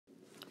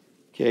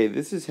Okay,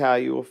 this is how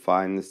you will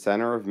find the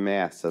center of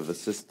mass of a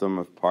system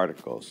of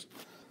particles.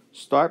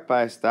 Start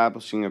by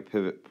establishing a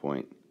pivot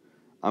point.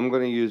 I'm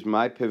going to use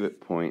my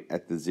pivot point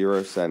at the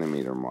 0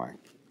 centimeter mark.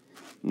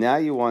 Now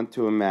you want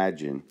to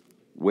imagine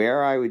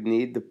where I would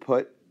need to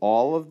put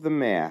all of the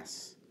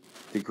mass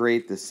to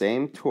create the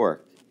same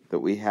torque that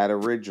we had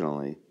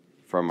originally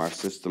from our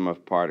system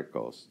of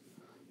particles.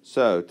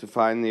 So, to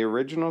find the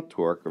original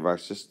torque of our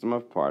system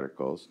of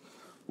particles,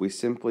 we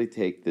simply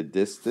take the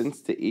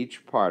distance to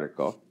each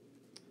particle.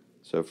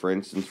 So for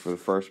instance, for the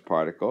first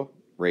particle,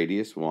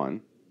 radius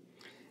 1,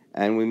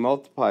 and we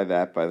multiply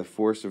that by the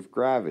force of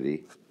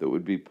gravity that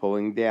would be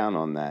pulling down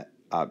on that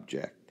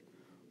object,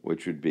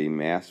 which would be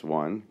mass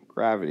 1,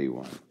 gravity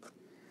 1.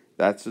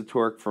 That's the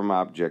torque from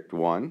object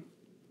 1.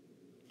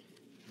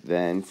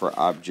 Then for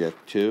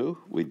object 2,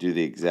 we do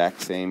the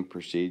exact same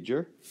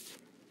procedure.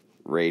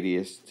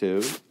 Radius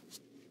 2,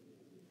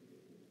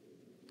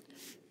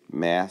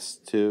 mass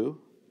 2,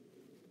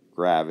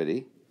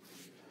 gravity.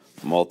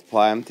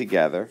 Multiply them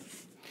together.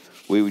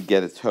 We would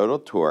get a total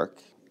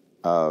torque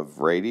of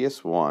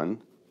radius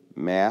 1,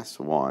 mass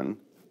 1,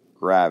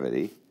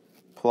 gravity,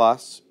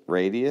 plus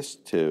radius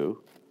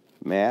 2,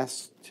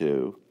 mass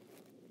 2,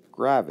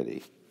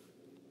 gravity.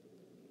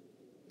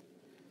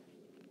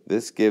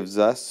 This gives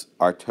us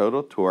our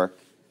total torque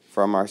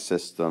from our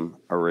system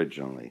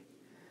originally.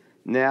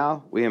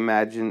 Now we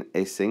imagine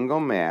a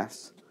single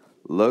mass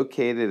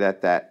located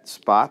at that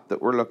spot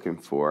that we're looking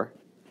for,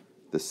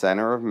 the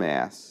center of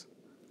mass,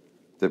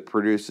 that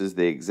produces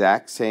the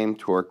exact same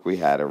torque we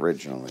had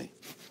originally.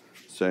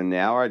 So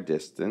now our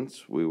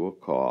distance we will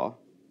call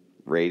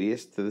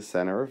radius to the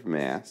center of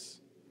mass,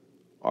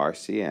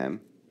 RCM,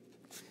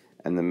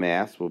 and the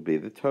mass will be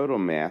the total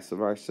mass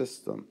of our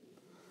system.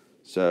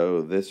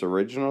 So this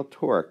original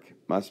torque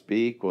must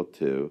be equal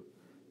to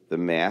the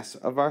mass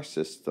of our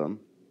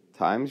system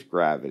times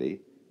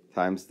gravity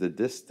times the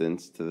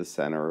distance to the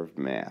center of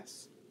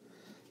mass.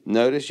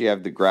 Notice you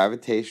have the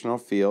gravitational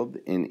field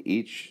in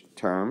each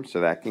term, so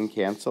that can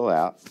cancel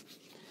out.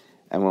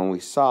 And when we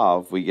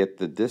solve, we get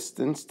the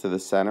distance to the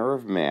center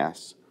of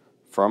mass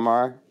from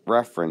our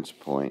reference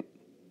point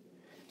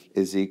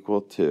is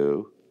equal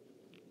to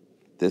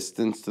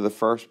distance to the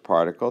first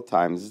particle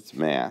times its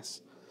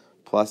mass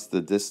plus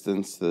the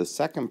distance to the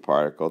second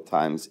particle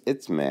times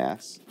its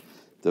mass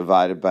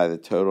divided by the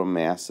total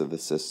mass of the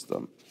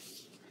system.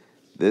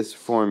 This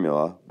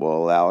formula will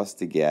allow us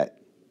to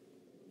get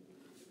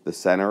the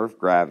center of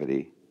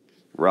gravity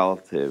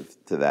relative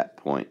to that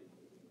point.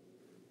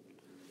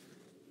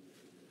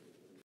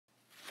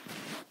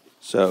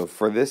 So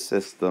for this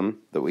system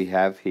that we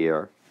have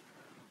here,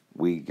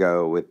 we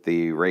go with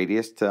the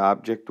radius to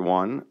object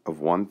 1 of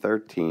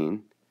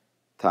 113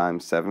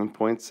 times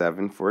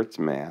 7.7 for its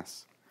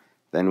mass.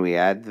 Then we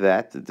add to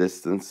that the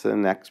distance to the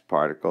next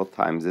particle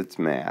times its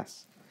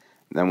mass.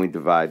 Then we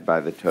divide by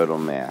the total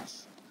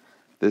mass.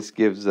 This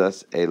gives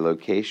us a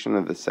location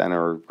of the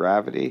center of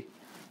gravity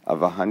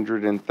of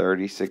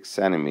 136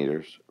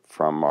 centimeters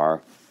from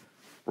our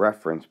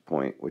reference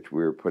point, which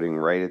we were putting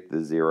right at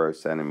the 0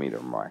 centimeter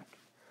mark.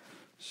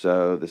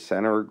 So the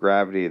center of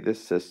gravity of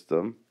this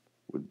system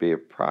would be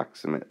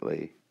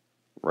approximately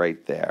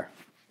right there,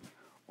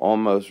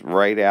 almost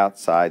right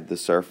outside the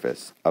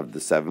surface of the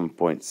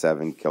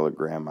 7.7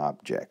 kilogram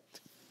object.